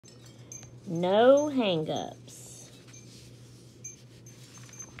No hang-ups.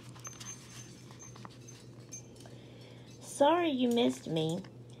 Sorry you missed me.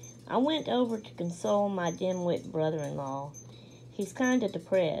 I went over to console my dim-wit brother-in-law. He's kinda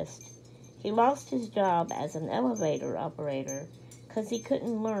depressed. He lost his job as an elevator operator 'cause he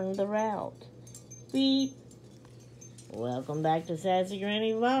couldn't learn the route. Beep. Welcome back to Sassy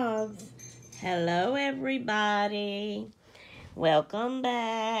Granny Vlogs. Hello, everybody. Welcome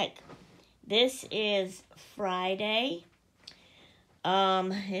back. This is Friday.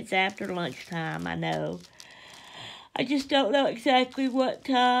 It's after lunchtime, I know. I just don't know exactly what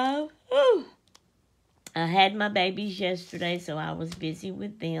time. Ooh. I had my babies yesterday, so I was busy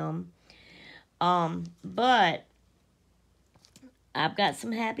with them. But I've got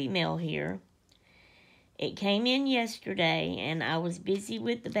some Happy Mail here. It came in yesterday, and I was busy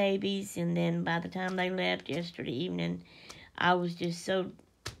with the babies, and then by the time they left yesterday evening, I was just so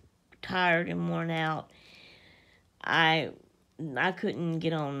tired and worn out. I couldn't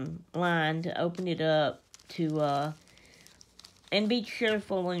get online to open it up to and be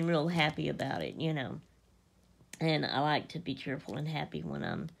cheerful and real happy about it, you know. And I like to be cheerful and happy when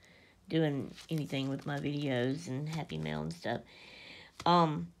I'm doing anything with my videos and Happy Mail and stuff.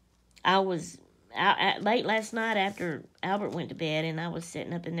 I was out late last night after Albert went to bed, and I was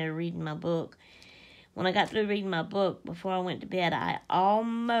sitting up in there reading my book. When I got through reading my book, before I went to bed, I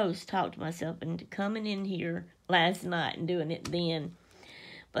almost talked myself into coming in here last night and doing it then.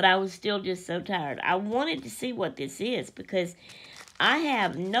 But I was still just so tired. I wanted to see what this is because I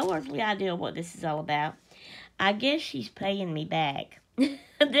have no earthly idea what this is all about. I guess she's paying me back.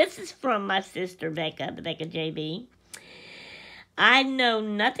 This is from my sister, Becca, the Becca JB. I know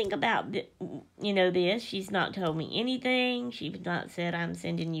nothing about, this. She's not told me anything. She's not said, I'm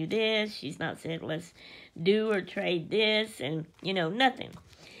sending you this. She's not said, let's do or trade this, and, nothing.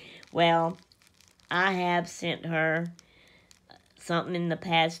 Well, I have sent her something in the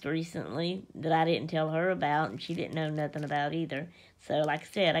past recently that I didn't tell her about, and she didn't know nothing about either. So, like I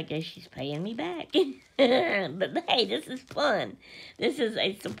said, I guess she's paying me back. But, hey, this is fun. This is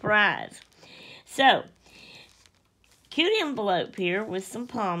a surprise. So, cute envelope here with some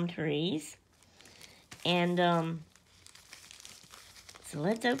palm trees. And, so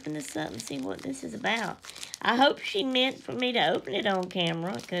let's open this up and see what this is about. I hope she meant for me to open it on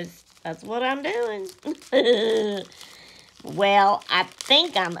camera, because that's what I'm doing. Well, I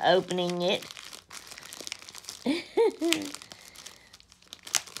think I'm opening it.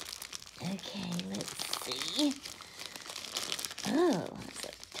 Okay, let's see. Oh, it's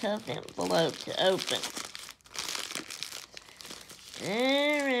a tough envelope to open.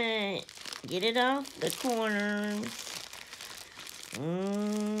 Alright, get it off the corners.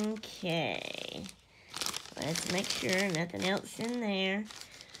 Okay. Let's make sure nothing else in there.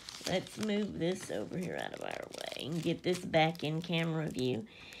 Let's move this over here out of our way and get this back in camera view.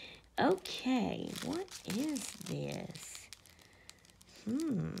 Okay, what is this?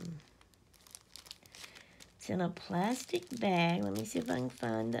 It's in a plastic bag. Let me see if I can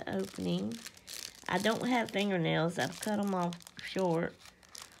find the opening. I don't have fingernails. I've cut them off short.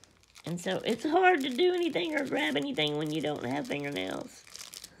 And so it's hard to do anything or grab anything when you don't have fingernails.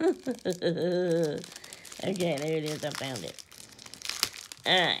 Okay, there it is. I found it.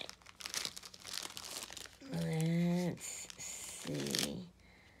 Alright. Let's see.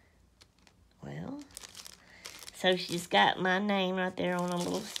 Well, so she's got my name right there on a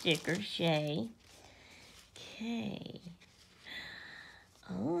little sticker, Shay. Okay.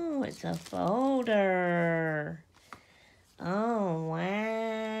 Oh, it's a folder. Oh,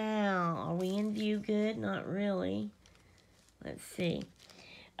 wow. Are we in view good? Not really. Let's see.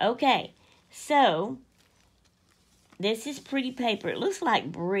 Okay, so this is pretty paper. It looks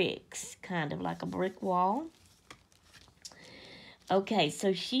like bricks, kind of like a brick wall. Okay,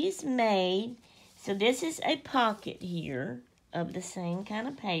 so she's made, so this is a pocket here of the same kind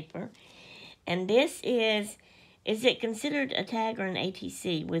of paper. And this is it considered a tag or an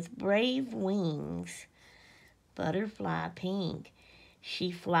ATC? With brave wings, butterfly pink.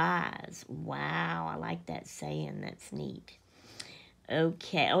 She flies. Wow, I like that saying. That's neat.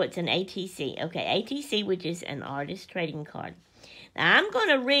 Okay, oh, it's an ATC. Okay, ATC, which is an artist trading card. Now, I'm going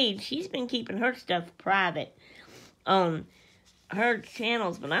to read. She's been keeping her stuff private on her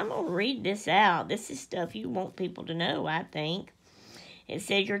channels, but I'm going to read this out. This is stuff you want people to know, I think. It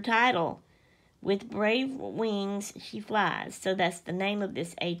says your title. With brave wings, she flies. So that's the name of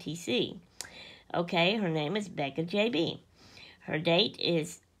this ATC. Okay, her name is Becca JB. Her date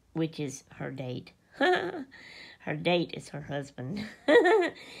is, which is her date. Her date is her husband.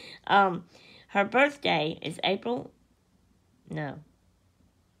 Her birthday is April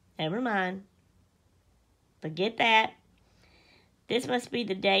Never mind. Forget that. This must be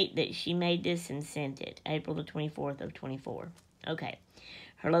the date that she made this and sent it. April the 24th of 24. Okay.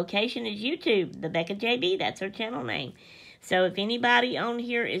 Her location is YouTube. The Becca JB. That's her channel name. So if anybody on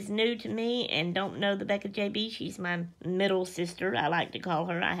here is new to me and don't know the Becca JB, she's my middle sister, I like to call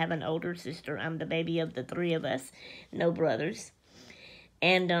her. I have an older sister. I'm the baby of the three of us. No brothers.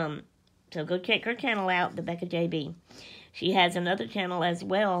 And so go check her channel out, the Becca JB. She has another channel as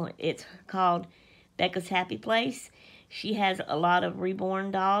well. It's called Becca's Happy Place. She has a lot of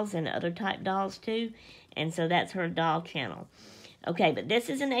reborn dolls and other type dolls too. And so that's her doll channel. Okay, but this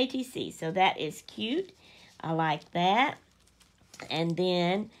is an ATC, so that is cute. I like that. And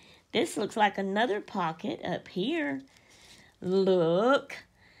then this looks like another pocket up here. Look,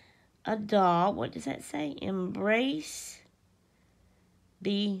 a doll. What does that say? Embrace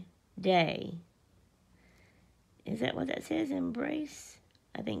the day. Is that what that says? Embrace?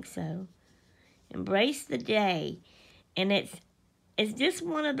 I think so. Embrace the day. And is this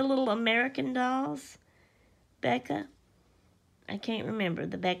one of the little American dolls, Becca? I can't remember.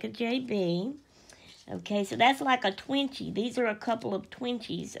 The Becca JB. Okay, so that's like a Twinkie. These are a couple of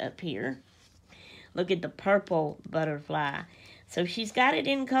Twinkies up here. Look at the purple butterfly. So she's got it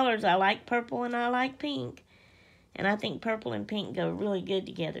in colors. I like purple and I like pink. And I think purple and pink go really good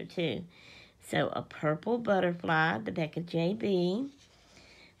together too. So a purple butterfly, the Becca JB.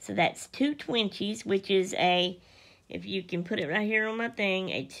 So that's two Twinkies, which is a, if you can put it right here on my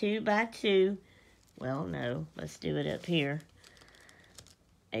thing, a 2x2. Well, no, let's do it up here.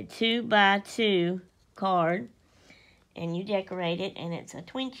 A 2x2 card, and you decorate it, and it's a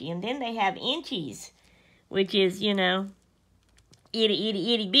Twinkie. And then they have inchies, which is, you know,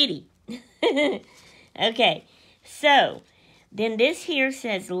 itty bitty. Okay, so then this here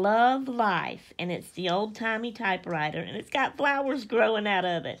says Love Life, and it's the old-timey typewriter, and it's got flowers growing out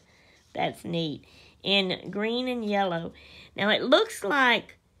of it. That's neat. In green and yellow. Now, it looks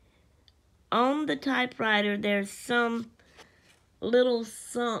like on the typewriter there's some little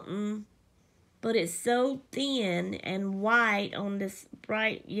something, but it's so thin and white on this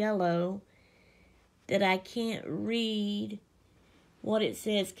bright yellow that I can't read what it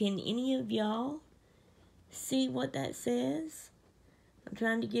says. Can any of y'all see what that says? I'm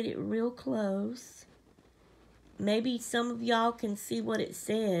trying to get it real close. Maybe some of y'all can see what it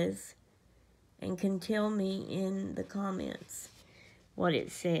says and can tell me in the comments what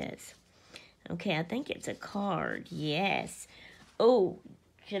it says. Okay, I think it's a card. Yes. Oh,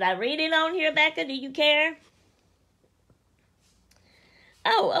 should I read it on here, Becca? Do you care?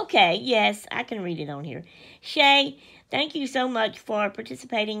 Oh, okay. Yes, I can read it on here. Shay, thank you so much for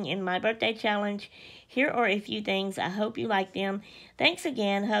participating in my birthday challenge. Here are a few things. I hope you like them. Thanks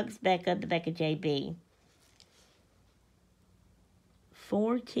again. Hugs, Becca, the Becca JB.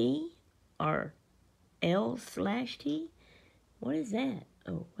 4T or L/T? What is that?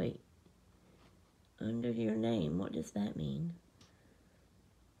 Oh, wait. Under your name, what does that mean?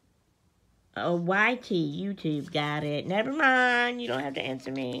 Oh, YT, YouTube, got it. Never mind, you don't have to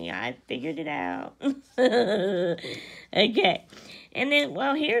answer me. I figured it out. Okay. And then,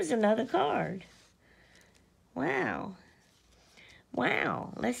 well, here's another card. Wow.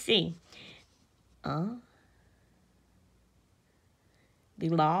 Wow, let's see. The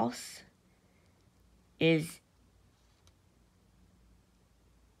loss is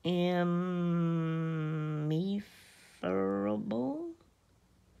immeasurable.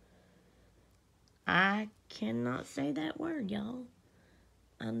 I cannot say that word, y'all.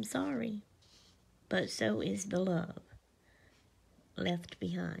 I'm sorry. But so is the love left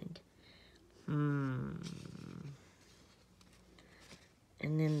behind. And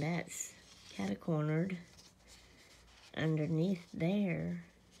then that's catacornered underneath there.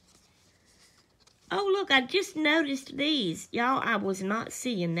 Oh, look, I just noticed these. Y'all, I was not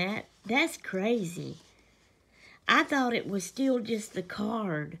seeing that. That's crazy. I thought it was still just the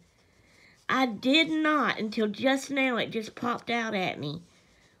card. I did not until just now. It just popped out at me.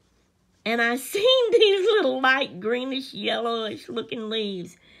 And I seen these little light greenish, yellowish looking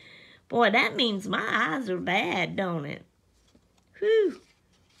leaves. Boy, that means my eyes are bad, don't it? Whew.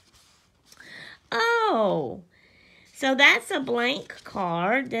 Oh, so that's a blank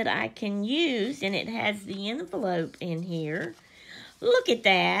card that I can use, and it has the envelope in here. Look at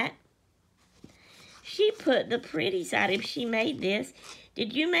that. She put the pretty side. If she made this,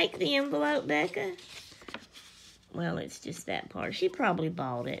 did you make the envelope, Becca? Well, it's just that part. She probably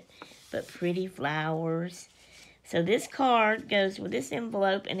bought it. But pretty flowers. So this card goes with this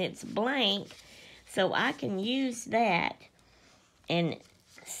envelope, and it's blank. So I can use that and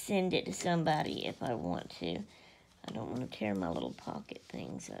send it to somebody if I want to. I don't want to tear my little pocket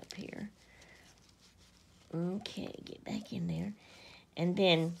things up here. Okay, get back in there. And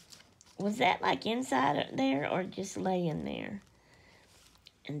then, was that like inside there or just laying there?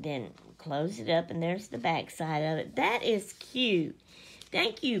 And then close it up, and there's the back side of it. That is cute.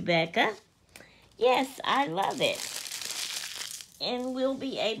 Thank you, Becca. Yes, I love it. And we'll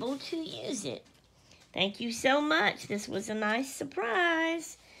be able to use it. Thank you so much. This was a nice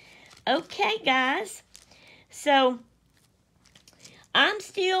surprise. Okay, guys. So, I'm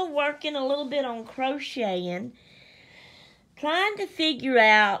still working a little bit on crocheting. Trying to figure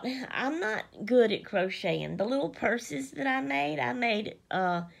out, I'm not good at crocheting. The little purses that I made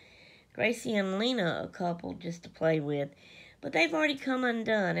Gracie and Lena a couple just to play with. But they've already come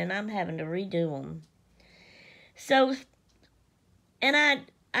undone, and I'm having to redo them. So, and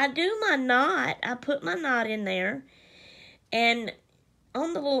I do my knot. I put my knot in there. And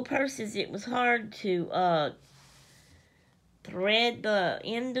on the little purses, it was hard to thread the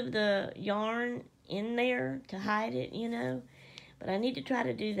end of the yarn in there to hide it, you know. But I need to try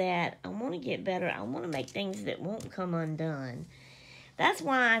to do that. I want to get better. I want to make things that won't come undone. That's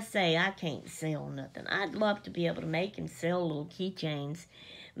why I say I can't sell nothing. I'd love to be able to make and sell little keychains.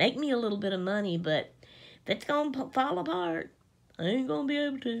 Make me a little bit of money, but if it's going to fall apart, I ain't going to be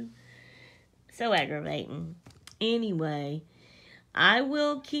able to. So aggravating. Anyway, I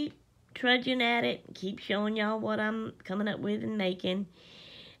will keep trudging at it. Keep showing y'all what I'm coming up with and making.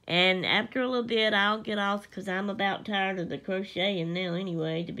 And after a little bit, I'll get off because I'm about tired of the crocheting now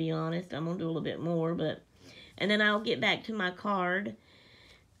anyway, to be honest. I'm going to do a little bit more, but... And then I'll get back to my card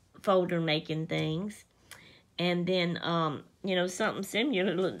folder making things. And then, you know, something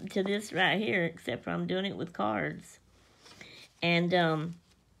similar to this right here, except for I'm doing it with cards. And,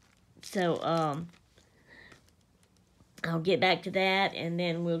 I'll get back to that, and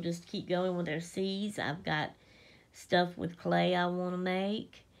then we'll just keep going with our C's. I've got stuff with clay I want to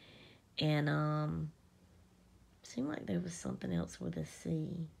make. And, seemed like there was something else with a C.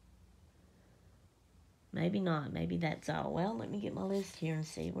 Maybe not. Maybe that's all. Well, let me get my list here and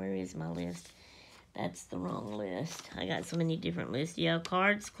see. Where is my list? That's the wrong list. I got so many different lists. Yeah,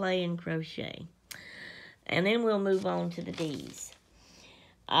 cards, clay, and crochet. And then we'll move on to the D's.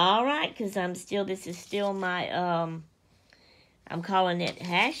 All right, because this is still my, I'm calling it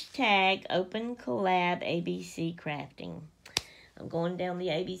hashtag Open Collab ABC Crafting. I'm going down the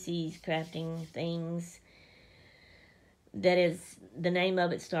ABCs crafting things. That is, the name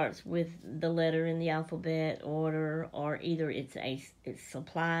of it starts with the letter in the alphabet order, or either it's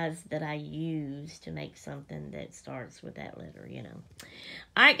supplies that I use to make something that starts with that letter, you know.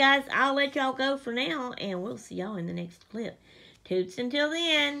 All right, guys, I'll let y'all go for now, and we'll see y'all in the next clip. Toots until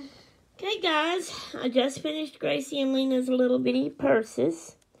then. Okay, guys, I just finished Gracie and Lena's little bitty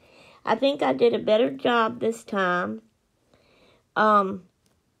purses. I think I did a better job this time.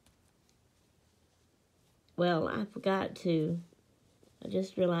 Well, I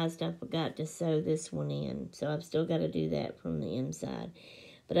just realized I forgot to sew this one in, so I've still got to do that from the inside.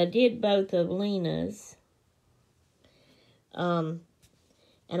 But I did both of Lena's. And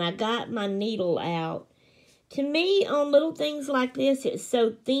I got my needle out. To me, on little things like this, it's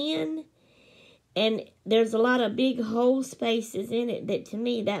so thin, and there's a lot of big hole spaces in it that, to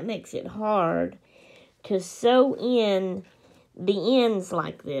me, that makes it hard to sew in the ends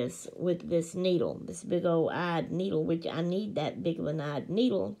like this with this needle, this big old eyed needle, which I need that big of an eyed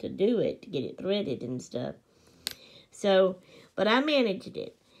needle to do it, to get it threaded and stuff. So, but I managed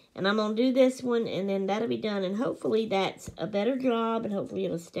it. And I'm going to do this one, and then that'll be done. And hopefully that's a better job, and hopefully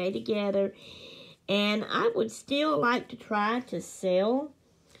it'll stay together. And I would still like to try to sell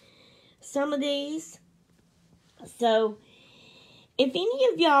some of these. So, if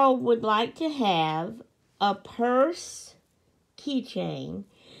any of y'all would like to have a purse keychain,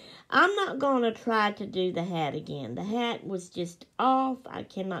 I'm not going to try to do the hat again. The hat was just off. I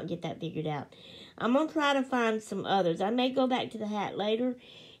cannot get that figured out. I'm going to try to find some others. I may go back to the hat later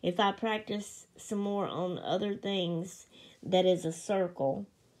if I practice some more on other things that is a circle.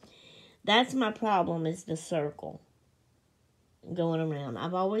 That's my problem, is the circle going around.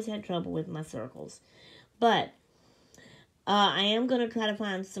 I've always had trouble with my circles. But I am going to try to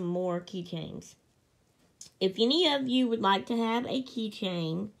find some more keychains. If any of you would like to have a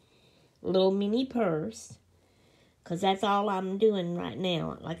keychain, little mini purse, because that's all I'm doing right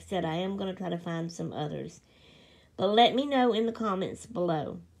now. Like I said, I am going to try to find some others. But let me know in the comments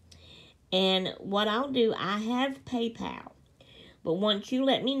below. And what I'll do, I have PayPal. But once you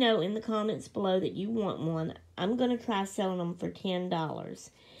let me know in the comments below that you want one, I'm going to try selling them for $10.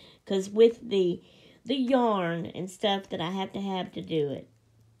 Because with the yarn and stuff that I have to do it,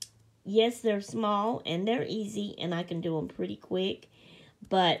 yes, they're small and they're easy and I can do them pretty quick,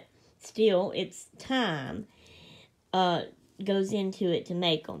 but still, it's time goes into it to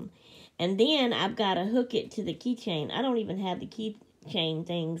make them. And then I've got to hook it to the keychain. I don't even have the keychain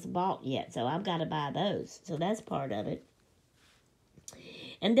things bought yet, so I've got to buy those. So that's part of it.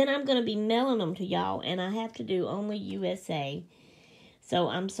 And then I'm going to be mailing them to y'all, and I have to do only USA. So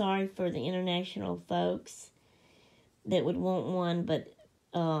I'm sorry for the international folks that would want one, but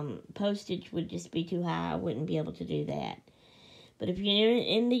postage would just be too high. I wouldn't be able to do that. But if you're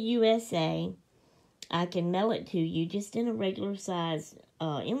in the USA, I can mail it to you just in a regular size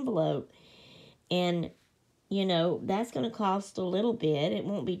envelope. And, you know, that's going to cost a little bit. It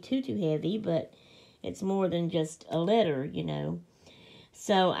won't be too heavy, but it's more than just a letter, you know.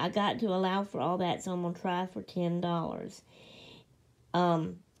 So I got to allow for all that, so I'm going to try for $10.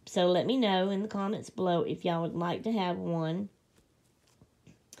 So let me know in the comments below if y'all would like to have one.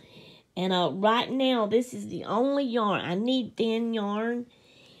 And right now, this is the only yarn. I need thin yarn,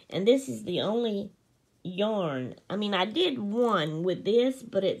 and this is the only yarn. I mean, I did one with this,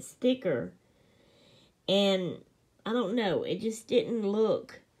 but it's thicker. And I don't know, it just didn't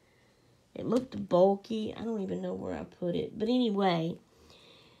look, it looked bulky. I don't even know where I put it. But anyway,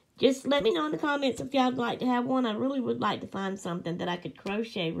 just let me know in the comments if y'all would like to have one. I really would like to find something that I could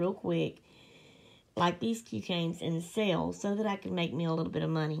crochet real quick, like these keychains, and sell so that I can make me a little bit of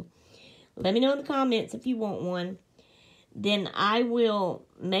money. Let me know in the comments if you want one. Then I will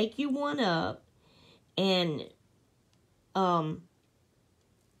make you one up. And,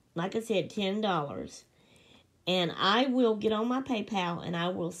 like I said, $10. And I will get on my PayPal and I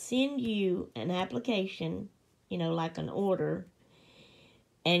will send you an application, you know, like an order.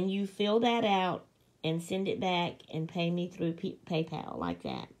 And you fill that out and send it back and pay me through PayPal like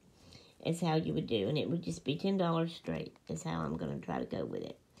that. Is how you would do. And it would just be $10 straight is how I'm going to try to go with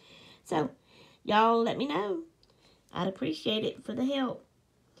it. So, y'all let me know. I'd appreciate it for the help.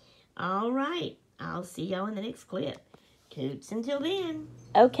 All right. I'll see y'all in the next clip. Toots until then.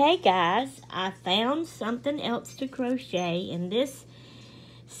 Okay, guys. I found something else to crochet. And this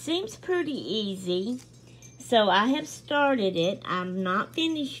seems pretty easy. So, I have started it. I'm not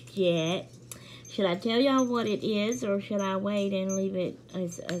finished yet. Should I tell y'all what it is, or should I wait and leave it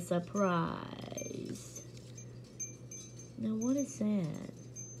as a surprise? Now, what is that?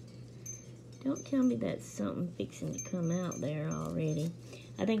 Don't tell me that's something fixing to come out there already.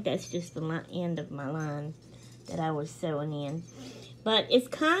 I think that's just the end of my line that I was sewing in. But it's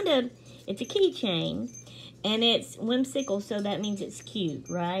it's a keychain, and it's whimsical, so that means it's cute,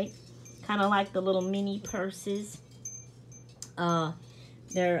 right? Kind of like the little mini purses. I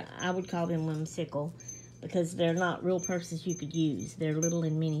would call them whimsical, because they're not real purses you could use. They're little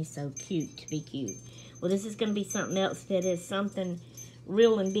and mini, so cute to be cute. Well, this is going to be something else that is something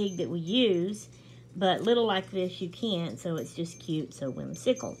real and big that we use, but little like this you can't, so it's just cute, so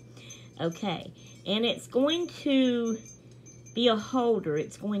whimsical. Okay, and it's going to be a holder.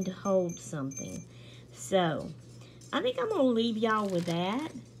 It's going to hold something. So, I think I'm going to leave y'all with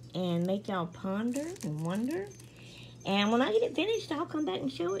that and make y'all ponder and wonder. And when I get it finished, I'll come back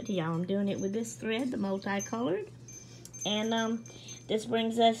and show it to y'all. I'm doing it with this thread, the multicolored. And this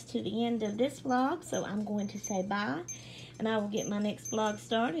brings us to the end of this vlog, so I'm going to say bye. And I will get my next vlog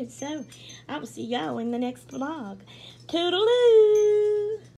started. So, I will see y'all in the next vlog. Toodaloo!